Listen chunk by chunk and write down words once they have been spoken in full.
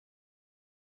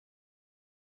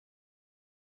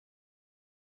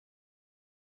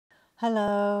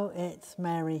Hello, it's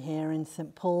Mary here in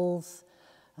St Paul's,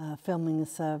 filming the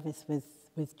service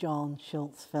with Jan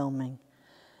Schultz filming.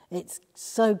 It's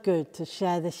so good to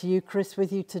share this Eucharist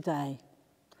with you today.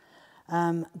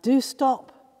 Do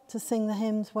stop to sing the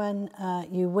hymns when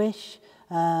you wish.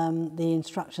 The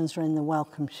instructions are in the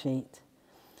welcome sheet.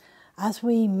 As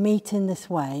we meet in this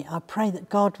way, I pray that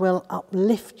God will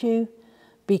uplift you,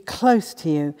 be close to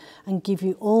you, and give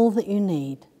you all that you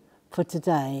need for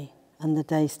today and the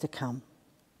days to come.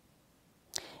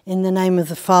 In the name of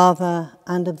the Father,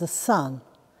 and of the Son,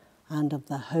 and of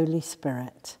the Holy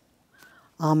Spirit.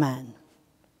 Amen.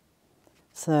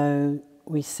 So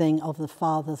we sing of the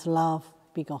Father's love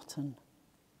begotten.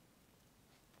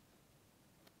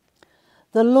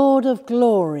 The Lord of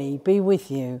glory be with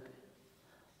you.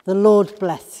 The Lord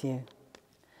bless you.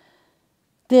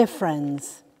 Dear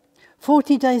friends,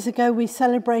 40 days ago we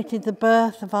celebrated the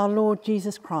birth of our Lord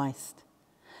Jesus Christ.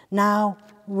 Now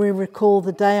we recall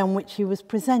the day on which he was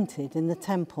presented in the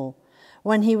temple,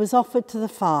 when he was offered to the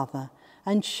Father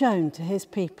and shown to his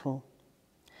people.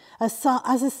 As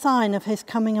a sign of his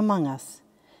coming among us,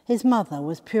 his mother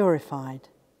was purified,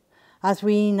 as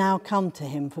we now come to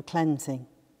him for cleansing.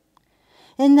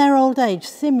 In their old age,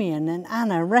 Simeon and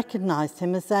Anna recognized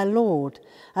him as their Lord,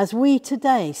 as we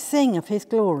today sing of his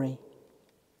glory.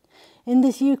 In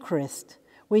this Eucharist,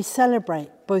 we celebrate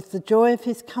both the joy of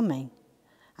his coming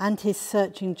and his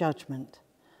searching judgment,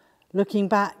 looking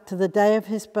back to the day of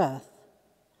his birth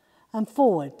and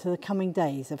forward to the coming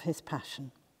days of his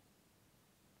passion.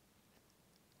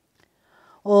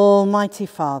 Almighty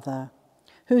Father,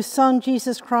 whose Son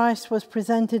Jesus Christ was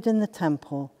presented in the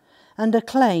temple and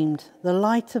acclaimed the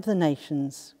light of the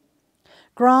nations,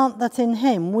 grant that in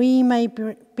him we may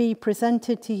be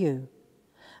presented to you,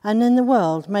 and in the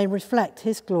world may reflect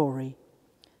his glory,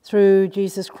 through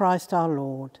Jesus Christ our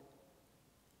Lord.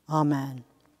 Amen.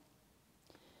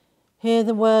 Hear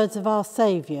the words of our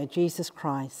Saviour, Jesus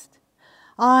Christ.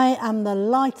 I am the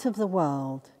light of the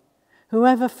world.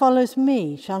 Whoever follows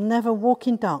me shall never walk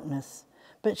in darkness,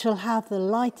 but shall have the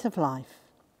light of life.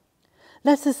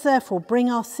 Let us therefore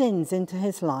bring our sins into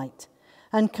his light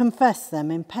and confess them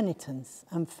in penitence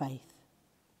and faith.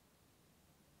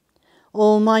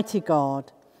 Almighty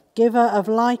God, giver of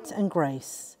light and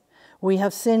grace, we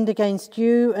have sinned against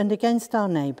you and against our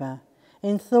neighbour,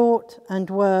 in thought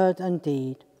and word and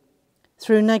deed,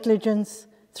 through negligence,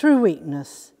 through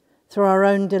weakness, through our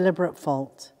own deliberate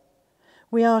fault.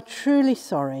 We are truly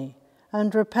sorry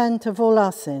and repent of all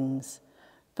our sins,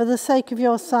 for the sake of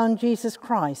your Son, Jesus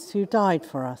Christ, who died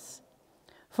for us.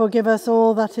 Forgive us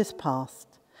all that is past,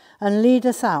 and lead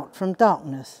us out from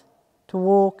darkness to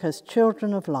walk as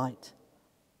children of light.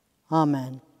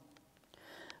 Amen.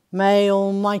 May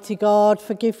Almighty God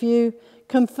forgive you,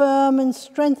 confirm and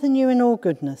strengthen you in all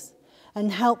goodness,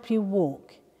 and help you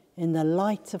walk in the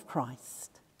light of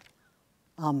Christ.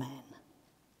 Amen.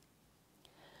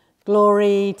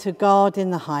 Glory to God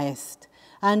in the highest,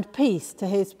 and peace to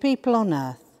his people on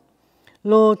earth.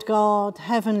 Lord God,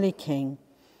 heavenly King,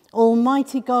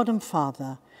 almighty God and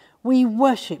Father, we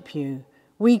worship you,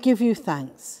 we give you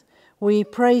thanks, we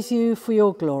praise you for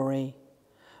your glory.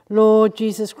 Lord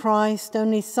Jesus Christ,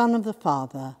 only Son of the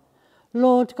Father,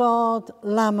 Lord God,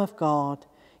 Lamb of God,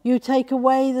 you take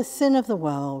away the sin of the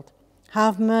world.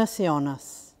 Have mercy on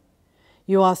us.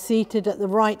 You are seated at the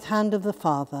right hand of the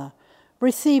Father.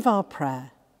 Receive our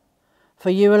prayer. For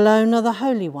you alone are the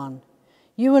Holy One.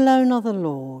 You alone are the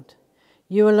Lord.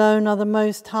 You alone are the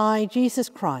Most High, Jesus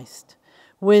Christ,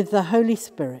 with the Holy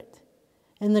Spirit,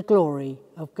 in the glory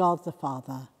of God the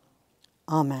Father.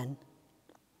 Amen.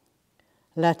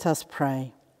 Let us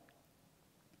pray.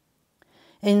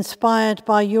 Inspired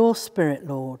by your Spirit,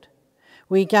 Lord,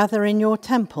 we gather in your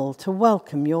temple to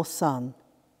welcome your Son.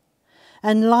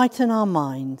 Enlighten our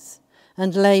minds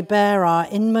and lay bare our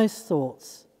inmost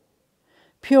thoughts.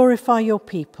 Purify your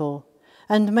people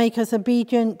and make us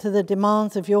obedient to the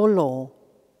demands of your law,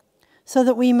 so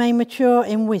that we may mature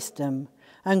in wisdom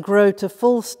and grow to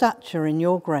full stature in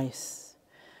your grace.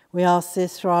 We ask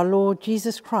this through our Lord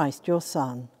Jesus Christ, your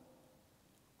Son.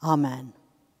 Amen.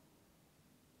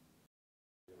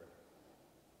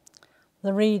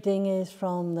 The reading is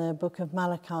from the book of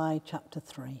Malachi, chapter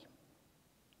 3.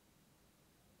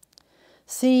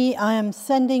 See, I am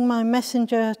sending my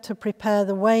messenger to prepare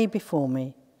the way before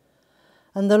me,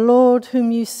 and the Lord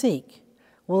whom you seek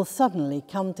will suddenly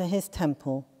come to his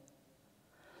temple.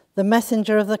 The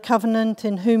messenger of the covenant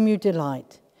in whom you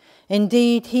delight.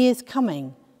 Indeed, he is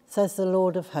coming, says the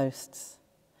Lord of hosts.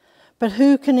 But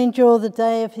who can endure the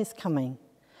day of his coming,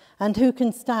 and who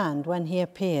can stand when he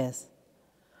appears?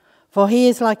 For he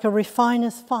is like a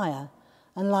refiner's fire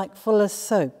and like fuller's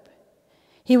soap.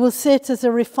 He will sit as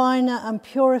a refiner and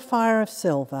purifier of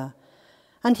silver,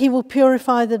 and he will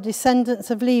purify the descendants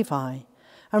of Levi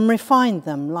and refine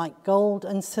them like gold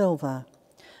and silver,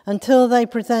 until they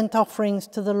present offerings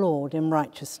to the Lord in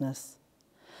righteousness.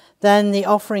 Then the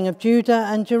offering of Judah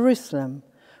and Jerusalem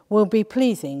will be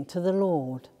pleasing to the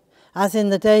Lord, as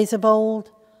in the days of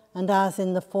old and as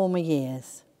in the former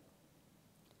years.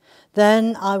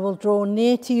 Then I will draw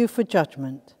near to you for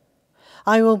judgment.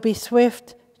 I will be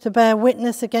swift to bear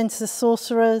witness against the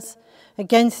sorcerers,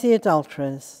 against the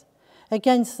adulterers,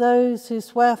 against those who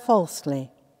swear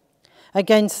falsely,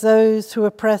 against those who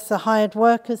oppress the hired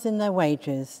workers in their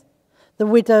wages, the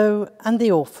widow and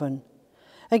the orphan,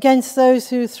 against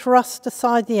those who thrust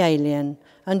aside the alien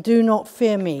and do not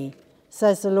fear me,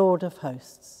 says the Lord of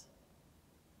hosts.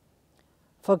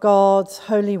 For God's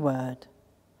holy word,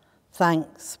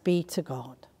 thanks be to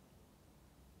God.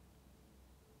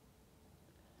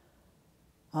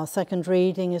 Our second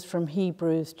reading is from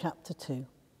Hebrews chapter 2.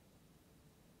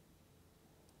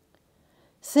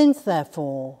 Since,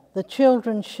 therefore, the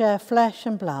children share flesh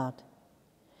and blood,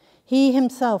 he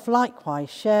himself likewise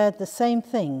shared the same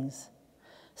things,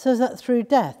 so that through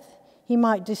death he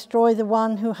might destroy the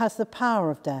one who has the power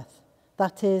of death,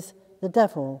 that is, the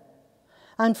devil,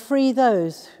 and free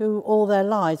those who all their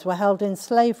lives were held in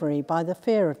slavery by the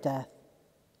fear of death.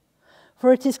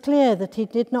 For it is clear that he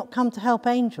did not come to help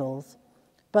angels,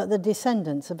 but the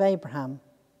descendants of Abraham.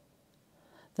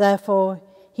 Therefore,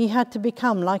 he had to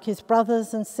become like his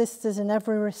brothers and sisters in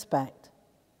every respect,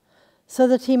 so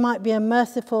that he might be a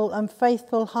merciful and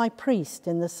faithful high priest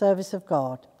in the service of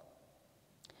God,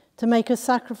 to make a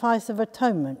sacrifice of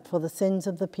atonement for the sins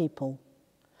of the people.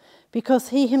 Because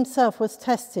he himself was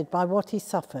tested by what he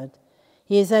suffered,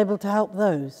 he is able to help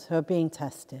those who are being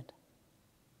tested.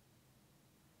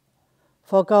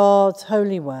 For God's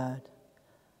holy word,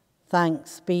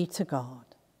 thanks be to God.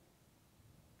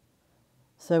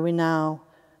 So we now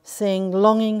sing,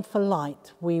 longing for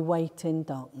light, we wait in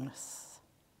darkness.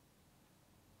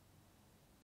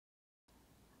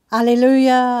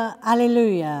 Alleluia,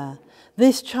 alleluia.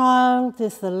 This child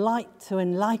is the light to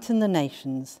enlighten the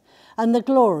nations and the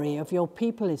glory of your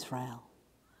people Israel.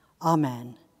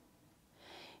 Amen.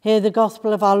 Hear the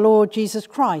gospel of our Lord Jesus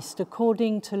Christ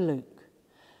according to Luke.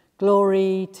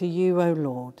 Glory to you, O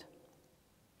Lord.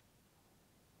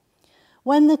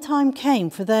 When the time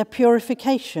came for their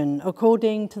purification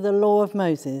according to the law of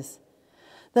Moses,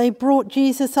 they brought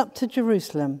Jesus up to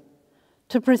Jerusalem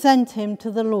to present him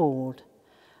to the Lord.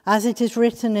 As it is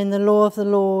written in the law of the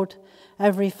Lord,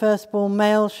 every firstborn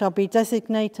male shall be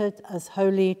designated as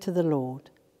holy to the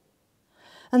Lord.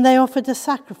 And they offered a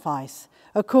sacrifice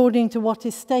according to what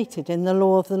is stated in the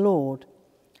law of the Lord,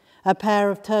 a pair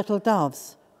of turtle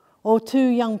doves or 2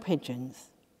 young pigeons.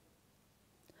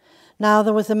 Now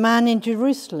there was a man in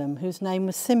Jerusalem whose name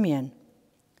was Simeon.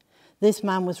 This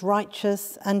man was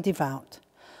righteous and devout,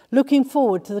 looking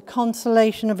forward to the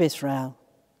consolation of Israel,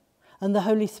 and the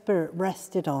Holy Spirit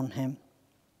rested on him.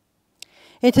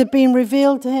 It had been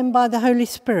revealed to him by the Holy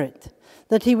Spirit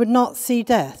that he would not see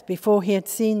death before he had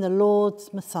seen the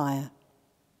Lord's Messiah.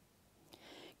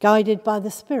 Guided by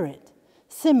the Spirit,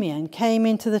 Simeon came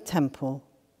into the temple.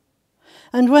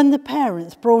 And when the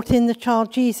parents brought in the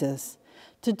child Jesus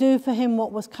to do for him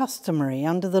what was customary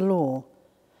under the law,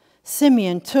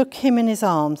 Simeon took him in his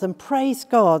arms and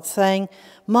praised God, saying,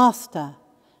 "Master,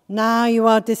 now you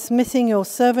are dismissing your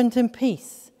servant in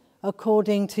peace,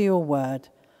 according to your word.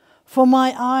 For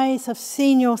my eyes have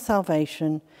seen your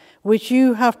salvation, which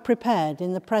you have prepared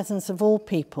in the presence of all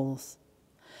peoples,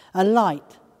 a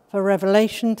light for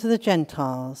revelation to the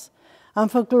Gentiles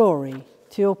and for glory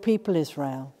to your people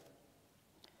Israel."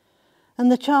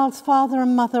 And the child's father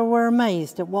and mother were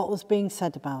amazed at what was being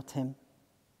said about him.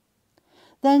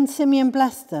 Then Simeon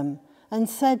blessed them and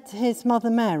said to his mother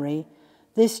Mary,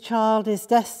 "This child is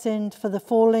destined for the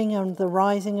falling and the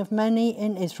rising of many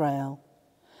in Israel,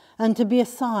 and to be a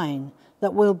sign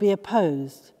that will be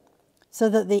opposed, so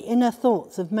that the inner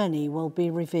thoughts of many will be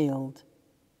revealed.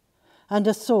 And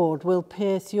a sword will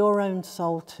pierce your own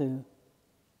soul too."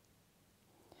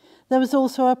 There was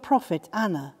also a prophet,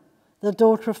 Anna, the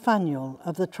daughter of Phanuel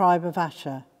of the tribe of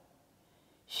Asher.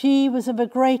 She was of a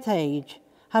great age,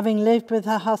 having lived with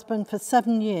her husband for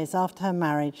 7 years after her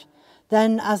marriage,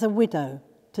 then as a widow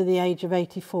to the age of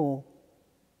 84.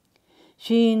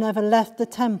 She never left the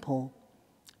temple,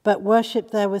 but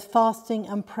worshipped there with fasting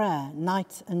and prayer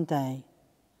night and day.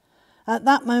 At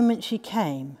that moment she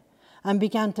came and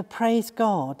began to praise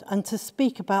God and to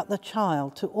speak about the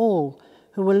child to all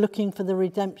who were looking for the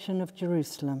redemption of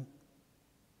Jerusalem.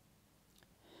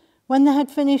 When they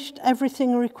had finished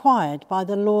everything required by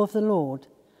the law of the Lord,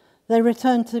 they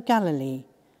returned to Galilee,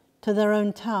 to their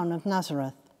own town of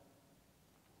Nazareth.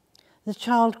 The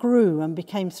child grew and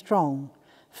became strong,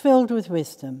 filled with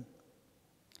wisdom,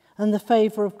 and the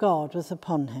favour of God was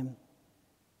upon him.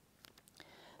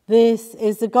 This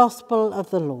is the gospel of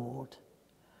the Lord.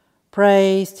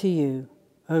 Praise to you,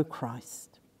 O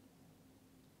Christ.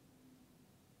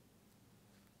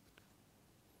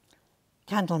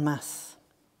 Candlemas.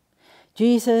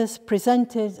 Jesus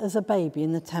presented as a baby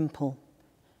in the temple.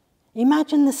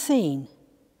 Imagine the scene.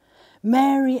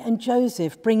 Mary and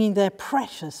Joseph bringing their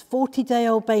precious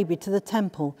 40-day-old baby to the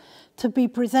temple to be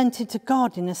presented to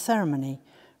God in a ceremony,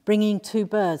 bringing 2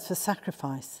 birds for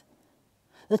sacrifice.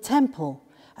 The temple,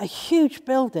 a huge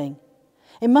building.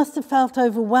 It must have felt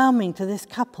overwhelming to this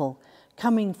couple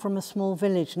coming from a small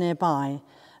village nearby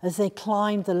as they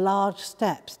climbed the large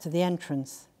steps to the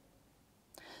entrance.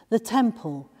 The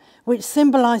temple, which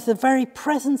symbolised the very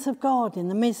presence of God in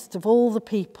the midst of all the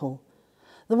people,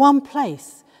 the one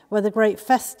place where the great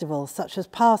festivals such as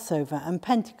Passover and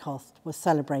Pentecost were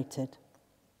celebrated.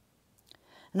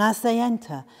 And as they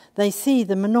enter, they see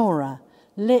the menorah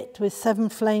lit with 7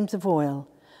 flames of oil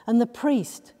and the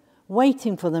priest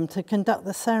waiting for them to conduct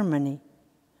the ceremony.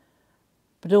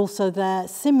 But also there,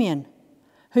 Simeon,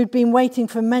 who'd been waiting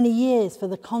for many years for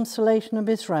the consolation of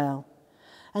Israel,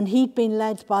 and he'd been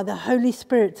led by the Holy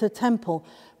Spirit to the temple.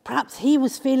 Perhaps he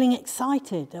was feeling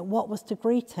excited at what was to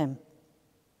greet him.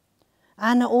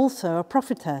 Anna also, a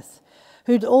prophetess,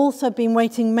 who'd also been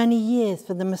waiting many years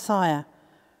for the Messiah,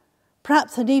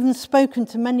 perhaps had even spoken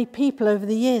to many people over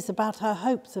the years about her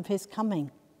hopes of his coming.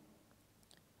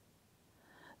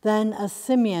 Then, as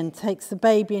Simeon takes the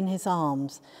baby in his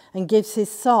arms and gives his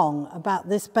song about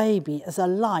this baby as a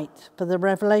light for the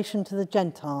revelation to the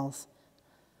Gentiles,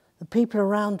 the people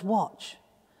around watch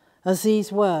as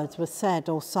these words were said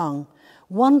or sung,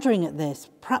 wondering at this,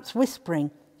 perhaps whispering,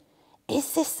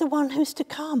 "Is this the one who's to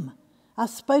come,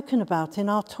 as spoken about in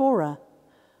our Torah?"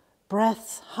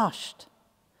 Breaths hushed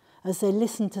as they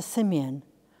listened to Simeon,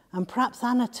 and perhaps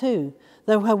Anna too,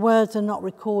 though her words are not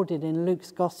recorded in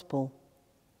Luke's Gospel.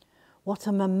 What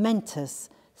a momentous,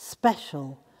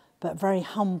 special, but very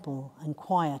humble and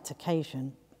quiet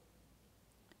occasion.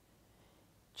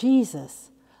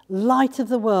 Jesus, light of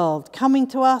the world, coming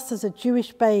to us as a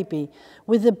Jewish baby,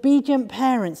 with obedient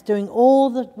parents doing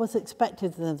all that was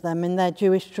expected of them in their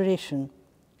Jewish tradition.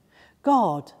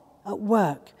 God at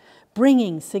work,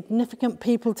 bringing significant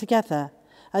people together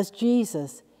as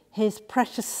Jesus, his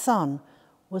precious Son,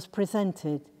 was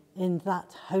presented in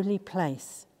that holy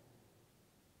place.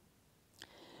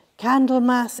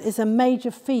 Candlemas is a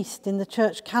major feast in the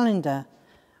church calendar,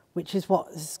 which is what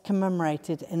is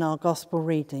commemorated in our gospel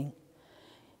reading.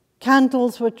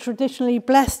 Candles were traditionally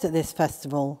blessed at this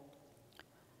festival.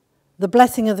 The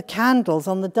blessing of the candles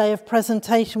on the day of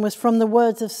presentation was from the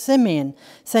words of Simeon,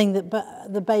 saying that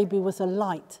the baby was a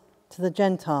light to the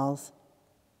Gentiles.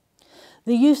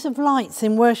 The use of lights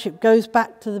in worship goes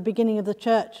back to the beginning of the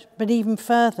church, but even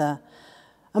further.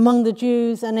 Among the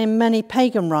Jews and in many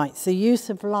pagan rites, the use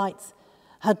of lights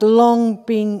had long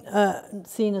been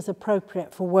seen as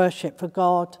appropriate for worship for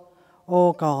God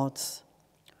or gods.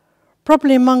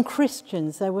 Probably among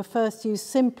Christians, they were first used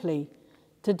simply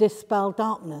to dispel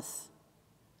darkness.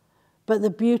 But the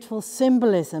beautiful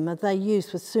symbolism of their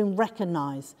use was soon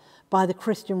recognised by the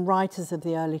Christian writers of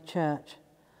the early church.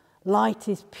 Light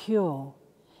is pure.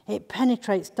 It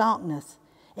penetrates darkness.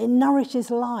 It nourishes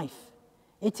life.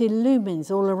 It illumines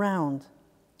all around.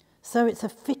 So it's a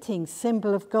fitting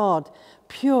symbol of God,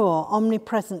 pure,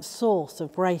 omnipresent source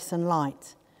of grace and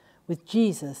light, with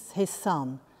Jesus, his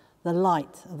Son, the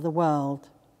light of the world.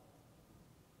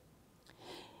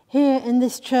 Here in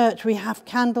this church, we have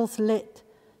candles lit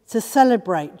to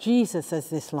celebrate Jesus as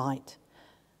this light.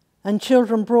 And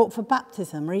children brought for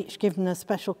baptism are each given a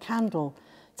special candle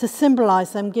to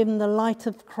symbolise them given the light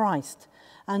of Christ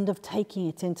and of taking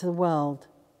it into the world.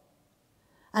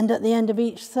 And at the end of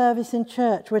each service in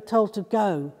church, we're told to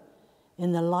go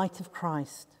in the light of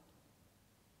Christ.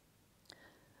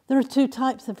 There are 2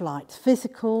 types of light,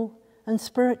 physical and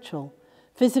spiritual.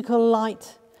 Physical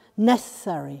light,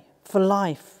 necessary for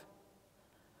life.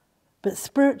 But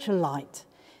spiritual light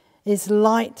is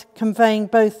light conveying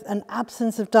both an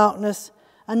absence of darkness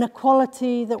and a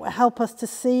quality that will help us to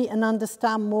see and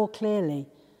understand more clearly.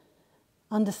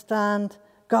 Understand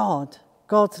God.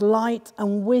 God's light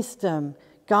and wisdom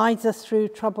guides us through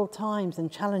troubled times and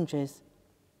challenges.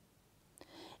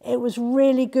 It was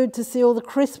really good to see all the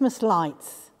Christmas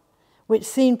lights, which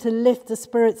seemed to lift the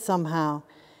spirits somehow.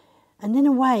 And in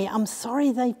a way, I'm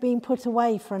sorry they've been put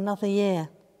away for another year.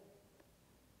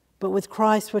 But with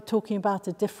Christ, we're talking about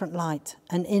a different light,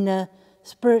 an inner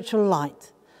spiritual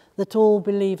light that all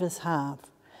believers have.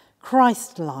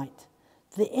 Christ light,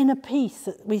 the inner peace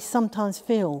that we sometimes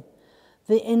feel,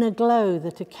 the inner glow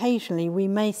that occasionally we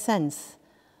may sense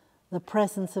the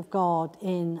presence of God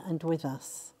in and with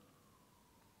us.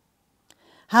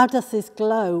 How does this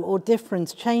glow or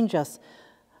difference change us?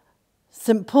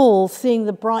 St. Paul, seeing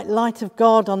the bright light of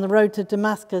God on the road to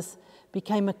Damascus,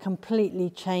 became a completely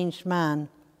changed man.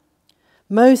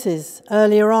 Moses,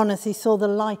 earlier on, as he saw the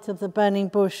light of the burning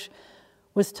bush,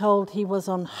 was told he was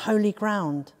on holy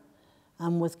ground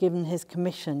and was given his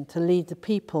commission to lead the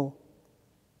people.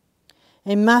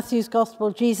 In Matthew's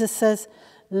Gospel, Jesus says,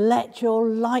 "Let your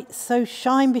light so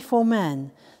shine before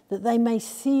men that they may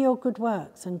see your good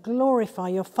works and glorify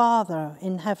your Father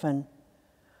in heaven."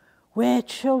 We're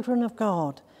children of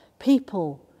God,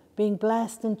 people being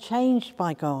blessed and changed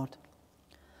by God.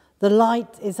 The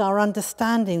light is our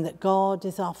understanding that God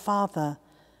is our Father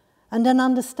and an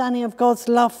understanding of God's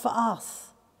love for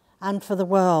us and for the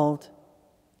world.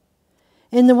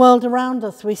 In the world around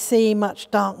us, we see much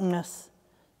darkness,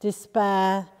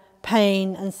 despair,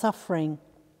 pain and suffering.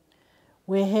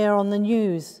 We hear on the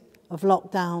news of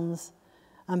lockdowns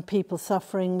and people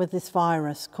suffering with this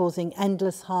virus, causing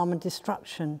endless harm and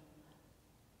destruction.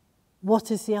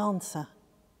 What is the answer?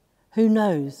 Who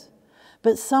knows?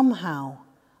 But somehow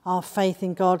our faith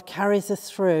in God carries us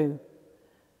through.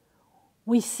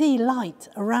 We see light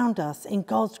around us in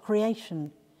God's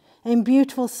creation, in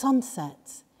beautiful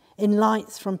sunsets, in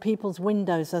lights from people's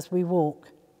windows as we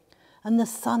walk, and the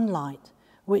sunlight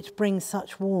which brings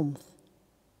such warmth.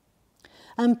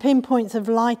 And pinpoints of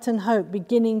light and hope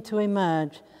beginning to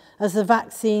emerge as the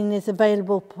vaccine is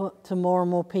available to more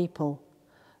and more people.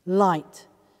 Light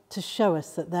to show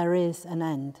us that there is an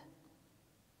end.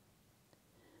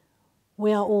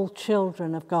 We are all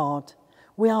children of God.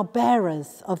 We are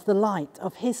bearers of the light,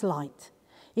 of his light,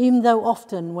 even though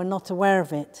often we're not aware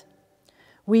of it.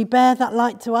 We bear that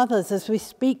light to others as we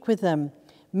speak with them,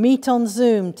 meet on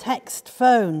Zoom, text,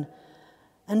 phone,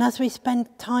 and as we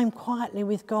spend time quietly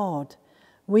with God,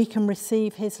 we can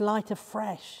receive his light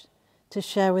afresh to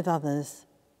share with others.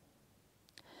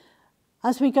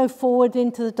 As we go forward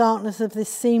into the darkness of this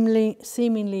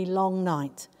seemingly long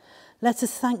night, let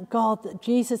us thank God that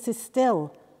Jesus is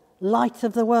still light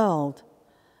of the world,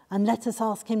 and let us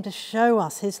ask him to show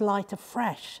us his light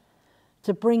afresh,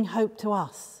 to bring hope to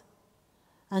us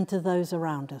and to those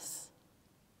around us.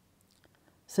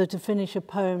 So to finish, a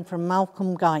poem from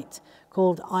Malcolm Guite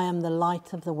called "I Am the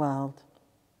Light of the World."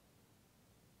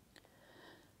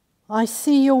 I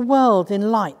see your world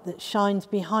in light that shines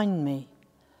behind me,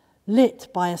 lit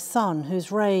by a sun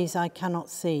whose rays I cannot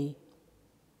see.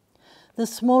 The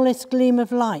smallest gleam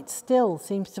of light still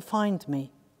seems to find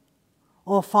me,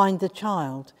 or find the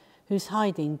child who's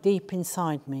hiding deep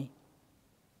inside me.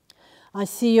 I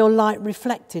see your light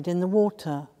reflected in the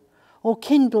water, or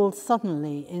kindled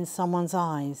suddenly in someone's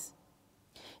eyes.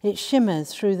 It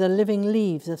shimmers through the living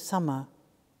leaves of summer,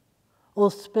 or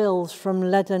spills from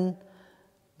leaden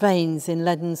veins in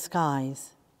leaden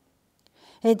skies.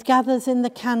 It gathers in the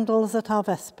candles at our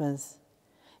vespers.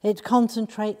 It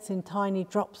concentrates in tiny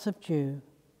drops of dew.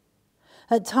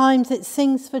 At times it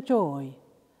sings for joy,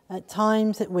 at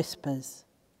times it whispers.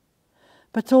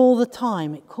 But all the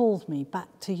time it calls me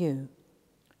back to you.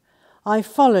 I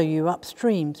follow you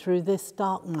upstream through this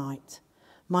dark night,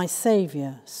 my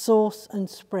Saviour, source and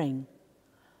spring,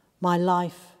 my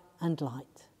life and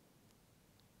light.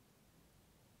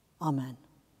 Amen.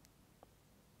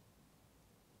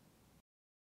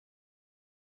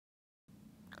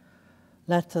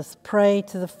 Let us pray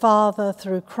to the Father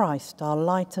through Christ, our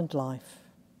light and life.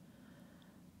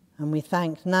 And we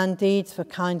thank Nan Deeds for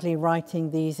kindly writing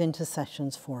these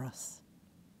intercessions for us.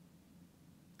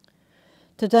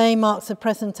 Today marks the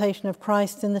presentation of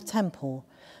Christ in the temple,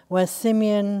 where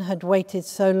Simeon had waited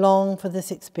so long for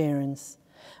this experience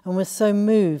and was so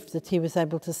moved that he was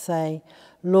able to say,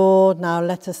 "Lord, now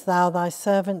lettest thou thy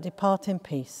servant depart in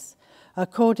peace,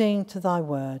 according to thy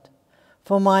word.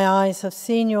 For my eyes have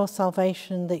seen your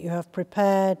salvation that you have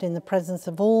prepared in the presence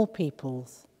of all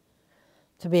peoples,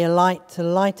 to be a light to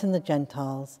lighten the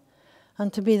Gentiles,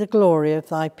 and to be the glory of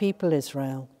thy people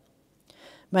Israel.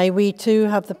 May we too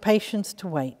have the patience to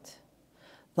wait.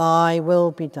 Thy will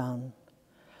be done.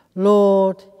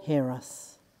 Lord, hear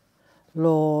us.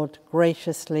 Lord,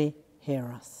 graciously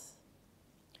hear us.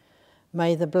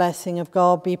 May the blessing of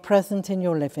God be present in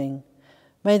your living.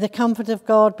 May the comfort of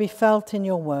God be felt in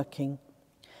your working.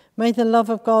 May the love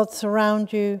of God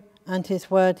surround you and his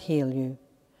word heal you.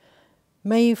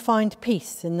 May you find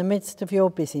peace in the midst of your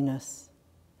busyness.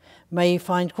 May you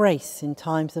find grace in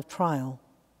times of trial.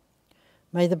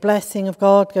 May the blessing of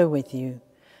God go with you.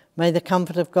 May the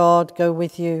comfort of God go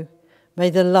with you. May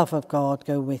the love of God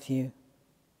go with you.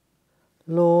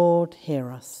 Lord, hear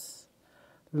us.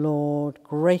 Lord,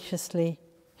 graciously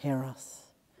hear us.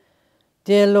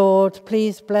 Dear Lord,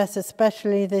 please bless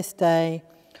especially this day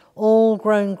all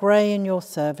grown grey in your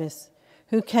service,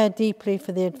 who care deeply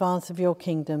for the advance of your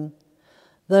kingdom,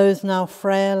 those now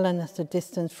frail and at a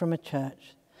distance from a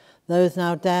church, those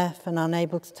now deaf and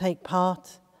unable to take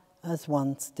part as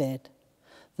once did,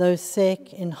 those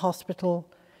sick in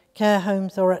hospital, care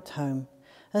homes or at home,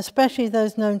 especially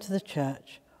those known to the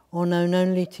church or known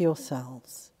only to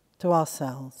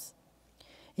ourselves.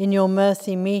 In your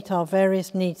mercy, meet our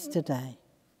various needs today.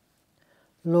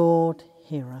 Lord,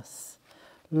 hear us.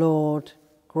 Lord,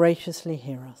 graciously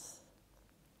hear us.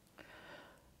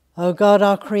 O God,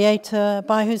 our Creator,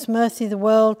 by whose mercy the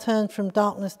world turns from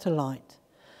darkness to light,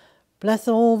 bless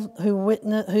all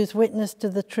whose witness to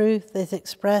the truth is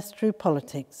expressed through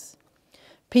politics,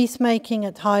 peacemaking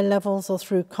at high levels or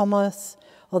through commerce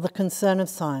or the concern of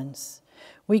science.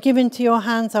 We give into your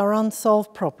hands our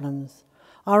unsolved problems,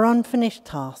 our unfinished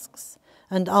tasks,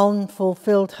 and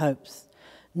unfulfilled hopes,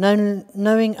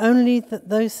 knowing only that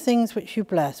those things which you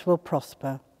bless will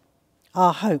prosper,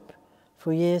 our hope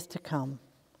for years to come.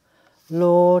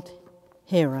 Lord,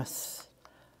 hear us.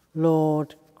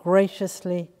 Lord,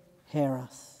 graciously hear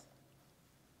us.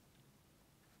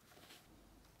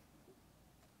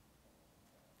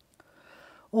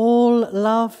 All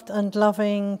loved and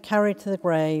loving carried to the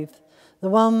grave, the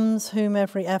ones whom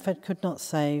every effort could not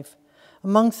save,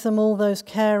 amongst them all those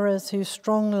carers whose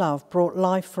strong love brought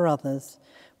life for others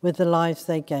with the lives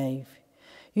they gave.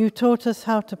 You taught us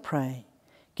how to pray.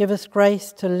 Give us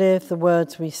grace to live the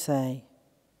words we say.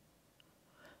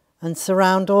 And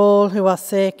surround all who are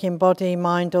sick in body,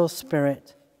 mind or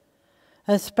spirit,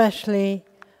 especially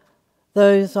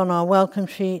those on our welcome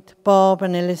sheet, Bob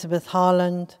and Elizabeth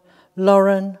Harland,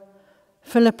 Lauren,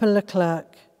 Philippa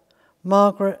Leclerc,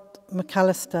 Margaret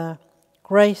McAllister,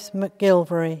 Grace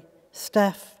McGilvery,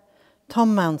 Steph,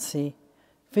 Tom Mounsey,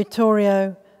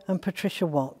 Vittorio and Patricia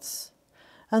Watts,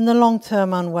 and the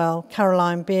long-term unwell,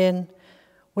 Caroline Bean,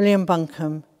 William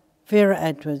Buncombe, Vera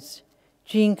Edwards,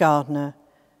 Jean Gardner,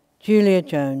 Julia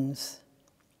Jones,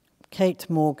 Kate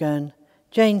Morgan,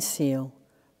 Jane Seal,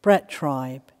 Brett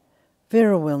Tribe,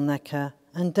 Vera Wilnecker,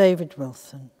 and David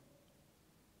Wilson.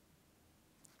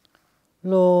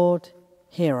 Lord,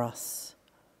 hear us.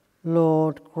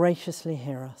 Lord, graciously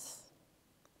hear us.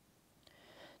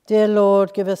 Dear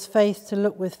Lord, give us faith to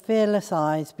look with fearless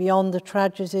eyes beyond the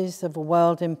tragedies of a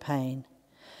world in pain,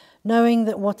 knowing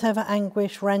that whatever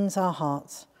anguish rends our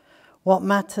hearts, what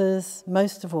matters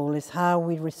most of all is how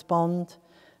we respond.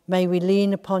 May we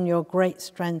lean upon your great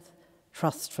strength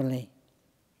trustfully.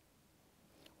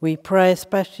 We pray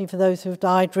especially for those who've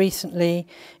died recently,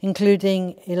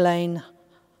 including Elaine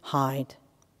Hyde.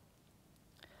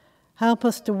 Help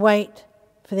us to wait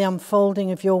for the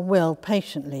unfolding of your will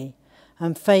patiently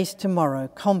and face tomorrow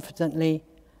confidently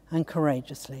and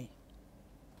courageously.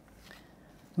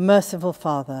 Merciful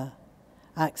Father,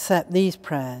 accept these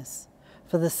prayers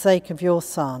for the sake of your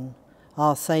Son,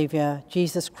 our Saviour,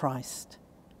 Jesus Christ.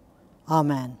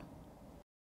 Amen.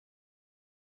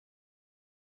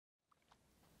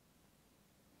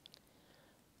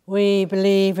 We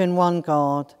believe in one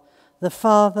God, the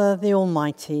Father, the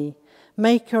Almighty,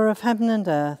 maker of heaven and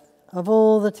earth, of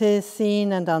all that is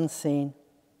seen and unseen.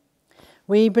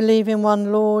 We believe in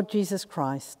one Lord Jesus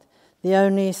Christ, the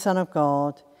only Son of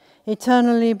God,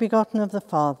 eternally begotten of the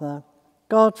Father,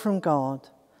 God from God,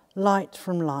 light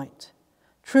from light,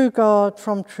 true God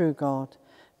from true God,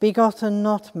 begotten,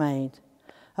 not made,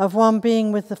 of one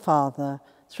being with the Father.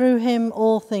 Through him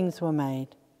all things were made.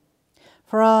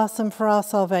 For us and for our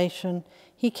salvation,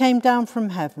 he came down from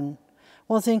heaven,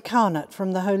 was incarnate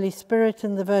from the Holy Spirit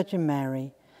and the Virgin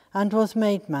Mary, and was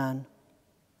made man.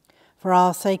 For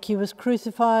our sake he was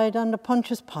crucified under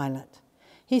Pontius Pilate.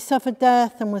 He suffered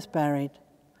death and was buried.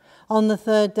 On the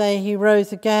third day he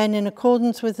rose again in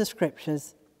accordance with the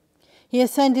Scriptures. He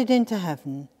ascended into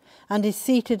heaven and is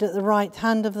seated at the right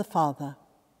hand of the Father.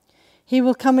 He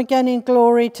will come again in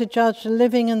glory to judge the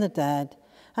living and the dead,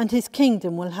 and his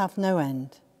kingdom will have no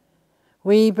end.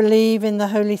 We believe in the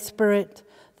Holy Spirit,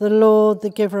 the Lord, the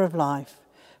giver of life,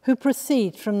 who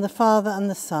proceeds from the Father and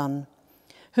the Son,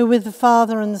 who with the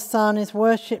Father and the Son is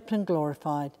worshipped and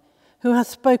glorified, who has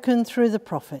spoken through the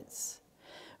prophets.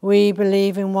 We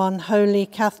believe in one holy,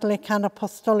 Catholic and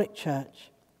Apostolic Church.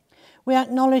 We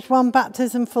acknowledge one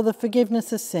baptism for the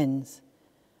forgiveness of sins.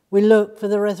 We look for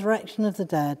the resurrection of the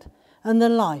dead and the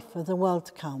life of the world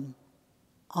to come.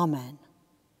 Amen.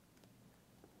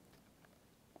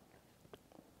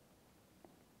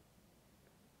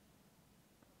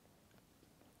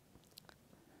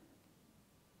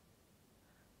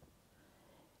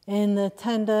 In the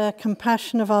tender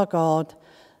compassion of our God,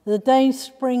 the day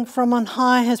spring from on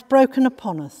high has broken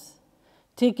upon us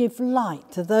to give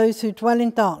light to those who dwell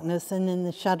in darkness and in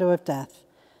the shadow of death,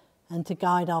 and to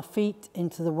guide our feet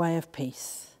into the way of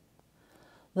peace.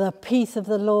 The peace of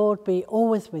the Lord be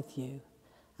always with you,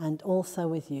 and also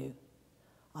with you.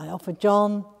 I offer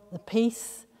John the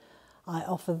peace. I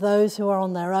offer those who are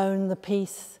on their own the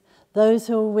peace. Those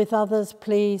who are with others,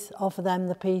 please offer them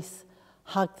the peace.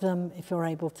 Hug them if you're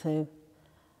able to,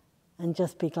 and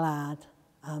just be glad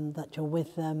that you're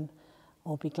with them,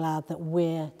 or be glad that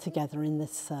we're together in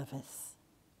this service.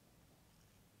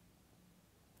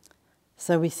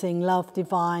 So we sing Love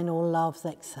Divine, all loves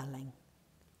excelling.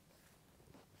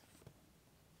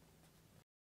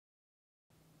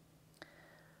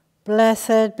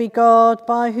 Blessed be God,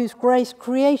 by whose grace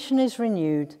creation is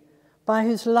renewed, by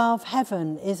whose love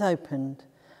heaven is opened,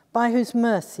 by whose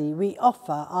mercy we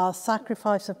offer our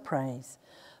sacrifice of praise.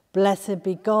 Blessed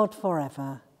be God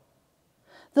forever.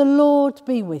 The Lord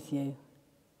be with you,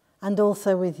 and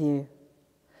also with you.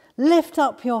 Lift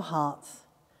up your hearts.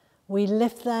 We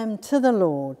lift them to the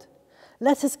Lord.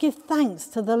 Let us give thanks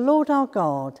to the Lord our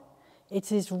God.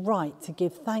 It is right to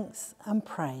give thanks and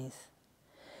praise.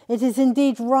 It is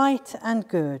indeed right and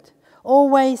good,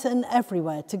 always and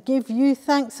everywhere, to give you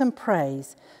thanks and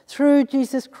praise through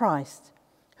Jesus Christ,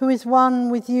 who is one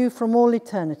with you from all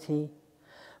eternity.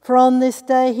 For on this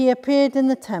day he appeared in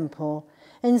the temple,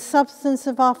 in substance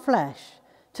of our flesh,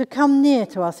 to come near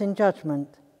to us in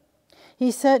judgment.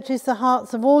 He searches the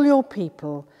hearts of all your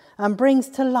people and brings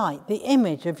to light the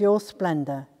image of your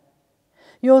splendor.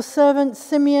 Your servant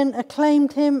Simeon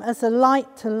acclaimed him as a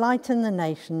light to lighten the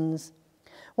nations,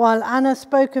 while Anna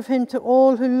spoke of him to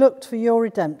all who looked for your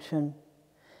redemption.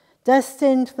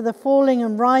 Destined for the falling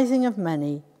and rising of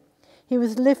many, he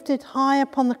was lifted high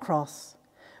upon the cross,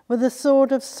 with a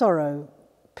sword of sorrow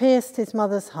pierced his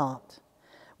mother's heart,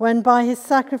 when by his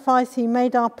sacrifice he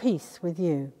made our peace with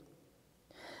you.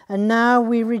 And now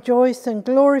we rejoice and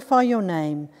glorify your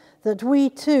name, that we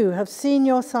too have seen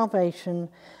your salvation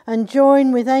and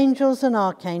join with angels and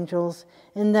archangels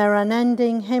in their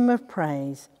unending hymn of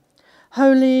praise.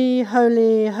 Holy,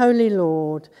 holy, holy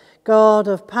Lord, God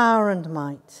of power and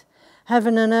might,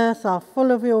 heaven and earth are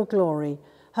full of your glory.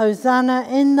 Hosanna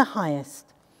in the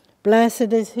highest.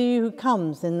 Blessed is he who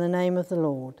comes in the name of the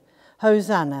Lord.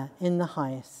 Hosanna in the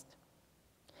highest.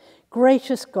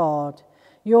 Gracious God,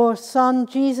 your Son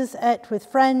Jesus ate with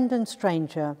friend and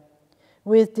stranger,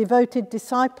 with devoted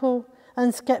disciple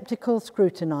and skeptical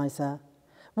scrutinizer,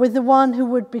 with the one who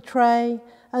would betray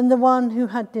and the one who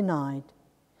had denied.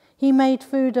 He made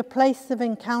food a place of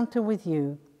encounter with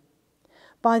you.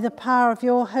 By the power of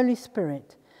your Holy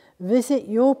Spirit, visit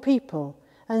your people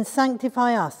and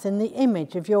sanctify us in the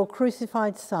image of your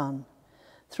crucified Son.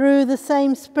 Through the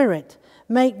same Spirit,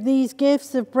 make these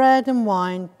gifts of bread and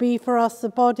wine be for us the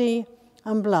body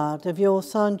and blood of your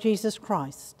Son, Jesus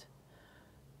Christ,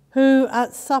 who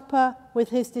at supper with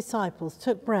his disciples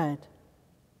took bread,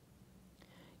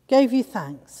 gave you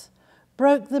thanks,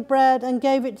 broke the bread and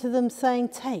gave it to them, saying,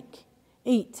 "Take,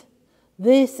 eat.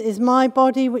 This is my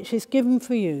body which is given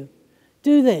for you.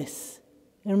 Do this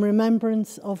in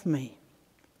remembrance of me."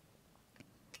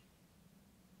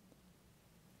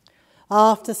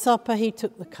 After supper he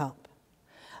took the cup.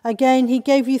 Again he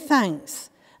gave you thanks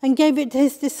and gave it to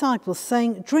his disciples,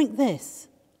 saying, "Drink this,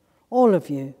 all of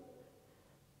you.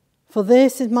 For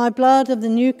this is my blood of the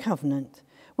new covenant,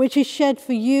 which is shed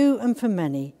for you and for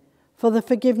many, for the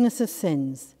forgiveness of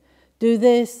sins. Do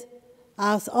this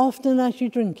as often as you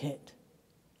drink it,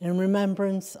 in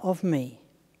remembrance of me."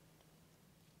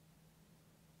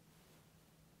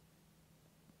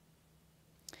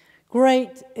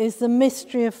 Great is the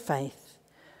mystery of faith.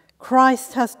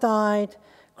 Christ has died,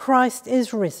 Christ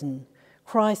is risen,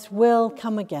 Christ will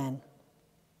come again.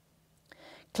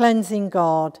 Cleansing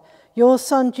God, your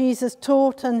Son Jesus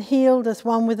taught and healed as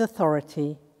one with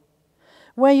authority.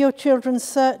 Where your children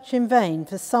search in vain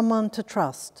for someone to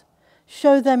trust,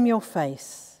 show them your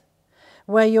face.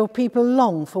 Where your people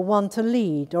long for one to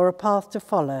lead or a path to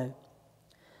follow,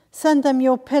 send them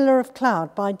your pillar of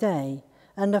cloud by day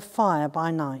and of fire by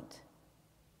night.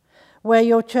 Where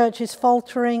your church is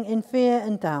faltering in fear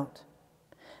and doubt,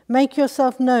 make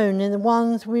yourself known in the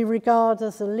ones we regard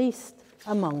as the least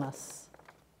among us.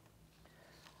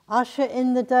 Usher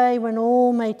in the day when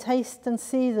all may taste and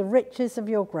see the riches of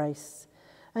your grace,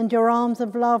 and your arms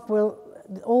of love will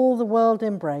all the world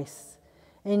embrace.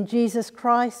 In Jesus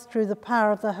Christ, through the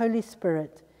power of the Holy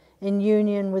Spirit, in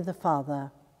union with the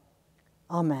Father.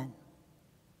 Amen.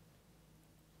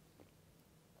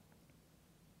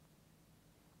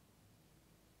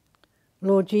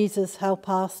 Lord Jesus, help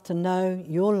us to know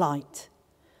your light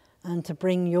and to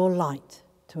bring your light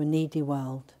to a needy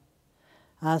world.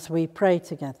 As we pray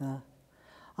together,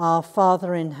 our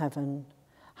Father in heaven,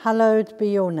 hallowed be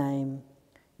your name.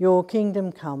 Your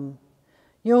kingdom come,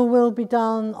 your will be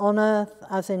done on earth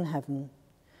as in heaven.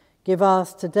 Give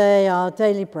us today our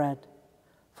daily bread.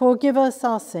 Forgive us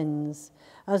our sins,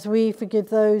 as we forgive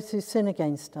those who sin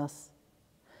against us.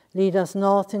 Lead us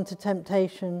not into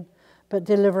temptation, but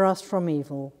deliver us from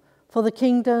evil. For the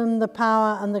kingdom, the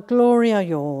power, and the glory are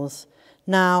yours,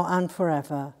 now and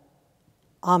forever.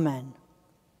 Amen.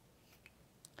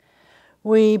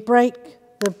 We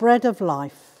break the bread of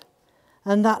life,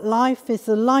 and that life is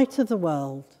the light of the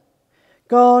world.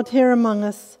 God, here among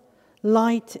us,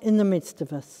 light in the midst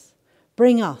of us,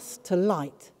 bring us to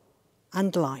light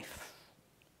and life.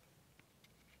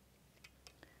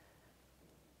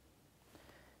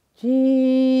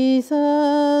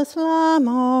 Jesus, Lamb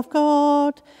of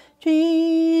God,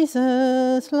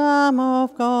 Jesus, Lamb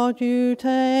of God, you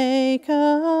take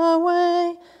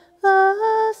away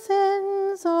the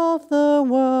sins of the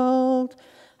world.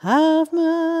 Have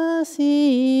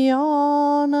mercy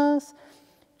on us.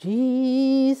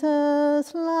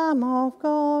 Jesus, Lamb of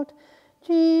God,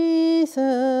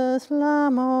 Jesus,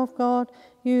 Lamb of God,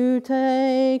 you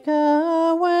take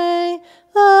away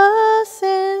the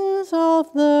sins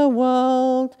of the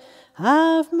world.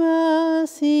 Have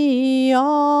mercy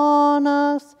on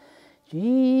us.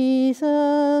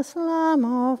 Jesus, Lamb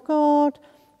of God,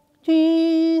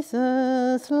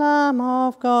 Jesus, Lamb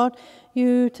of God,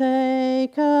 you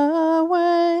take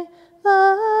away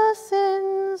the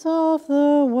sins of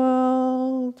the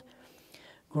world.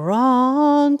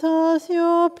 Grant us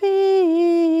your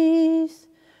peace.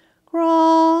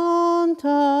 Grant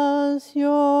us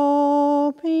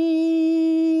your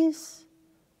peace.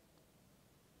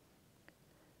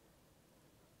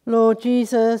 Lord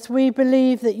Jesus, we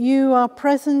believe that you are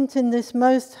present in this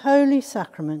most holy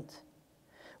sacrament.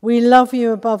 We love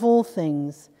you above all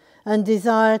things and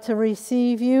desire to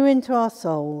receive you into our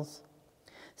souls.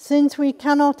 Since we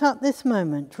cannot at this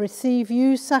moment receive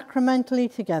you sacramentally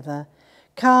together,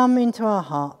 come into our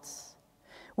hearts.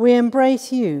 We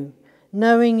embrace you,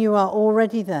 knowing you are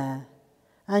already there,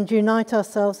 and unite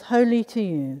ourselves wholly to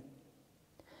you.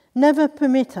 Never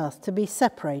permit us to be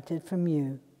separated from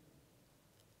you.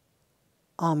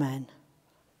 Amen.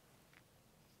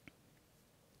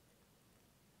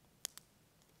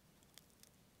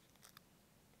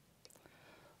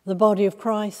 The body of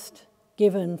Christ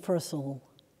given for us all.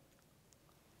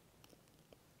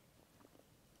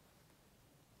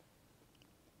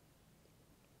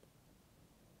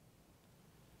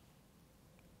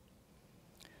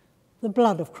 The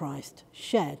blood of Christ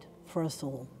shed for us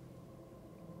all.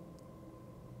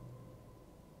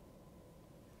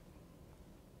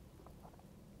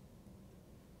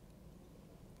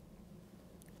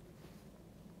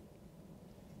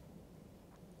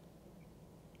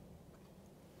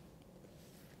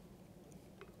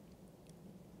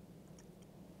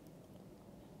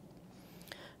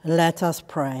 Let us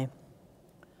pray.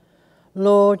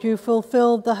 Lord, you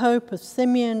fulfilled the hope of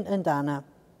Simeon and Anna,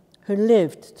 who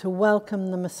lived to welcome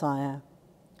the Messiah.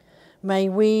 May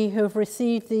we who have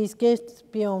received these gifts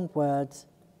beyond words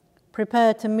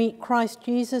prepare to meet Christ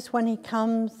Jesus when he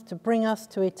comes to bring us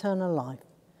to eternal life,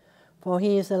 for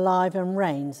he is alive and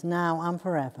reigns now and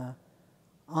forever.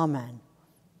 Amen.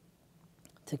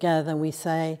 Together we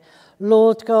say,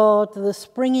 Lord God, the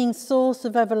springing source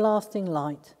of everlasting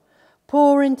light,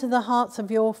 pour into the hearts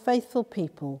of your faithful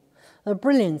people the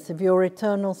brilliance of your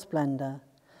eternal splendor,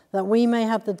 that we may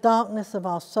have the darkness of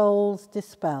our souls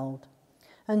dispelled,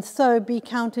 and so be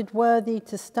counted worthy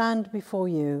to stand before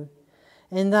you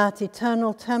in that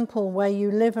eternal temple where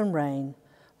you live and reign,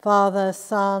 Father,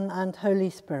 Son, and Holy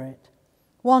Spirit,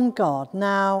 one God,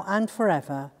 now and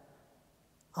forever.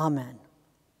 Amen.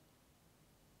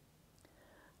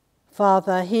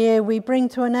 Father, here we bring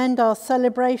to an end our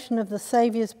celebration of the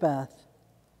Saviour's birth.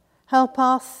 Help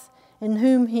us, in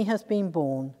whom he has been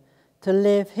born, to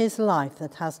live his life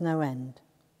that has no end.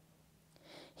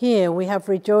 Here we have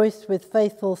rejoiced with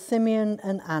faithful Simeon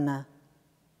and Anna.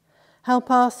 Help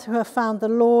us who have found the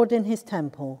Lord in his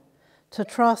temple to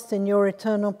trust in your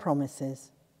eternal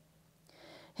promises.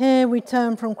 Here we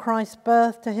turn from Christ's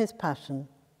birth to his passion.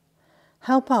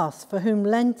 Help us, for whom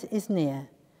Lent is near,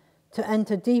 to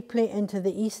enter deeply into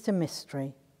the Easter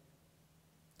mystery.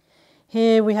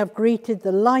 Here we have greeted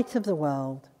the light of the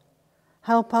world.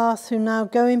 Help us who now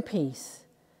go in peace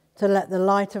to let the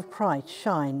light of Christ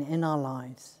shine in our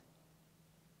lives.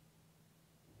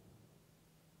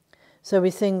 So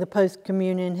we sing the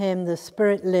post-communion hymn, The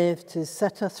Spirit lives to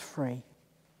set us free.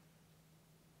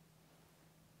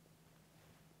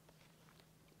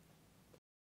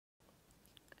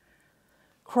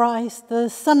 Christ, the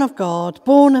Son of God,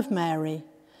 born of Mary,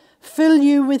 fill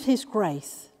you with his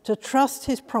grace to trust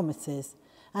his promises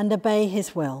and obey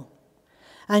his will,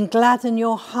 and gladden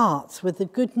your hearts with the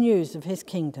good news of his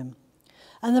kingdom.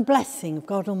 And the blessing of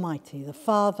God Almighty, the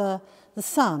Father, the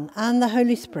Son, and the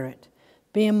Holy Spirit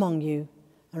be among you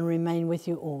and remain with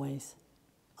you always.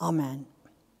 Amen.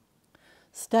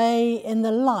 Stay in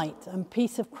the light and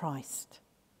peace of Christ.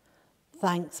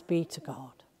 Thanks be to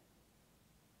God.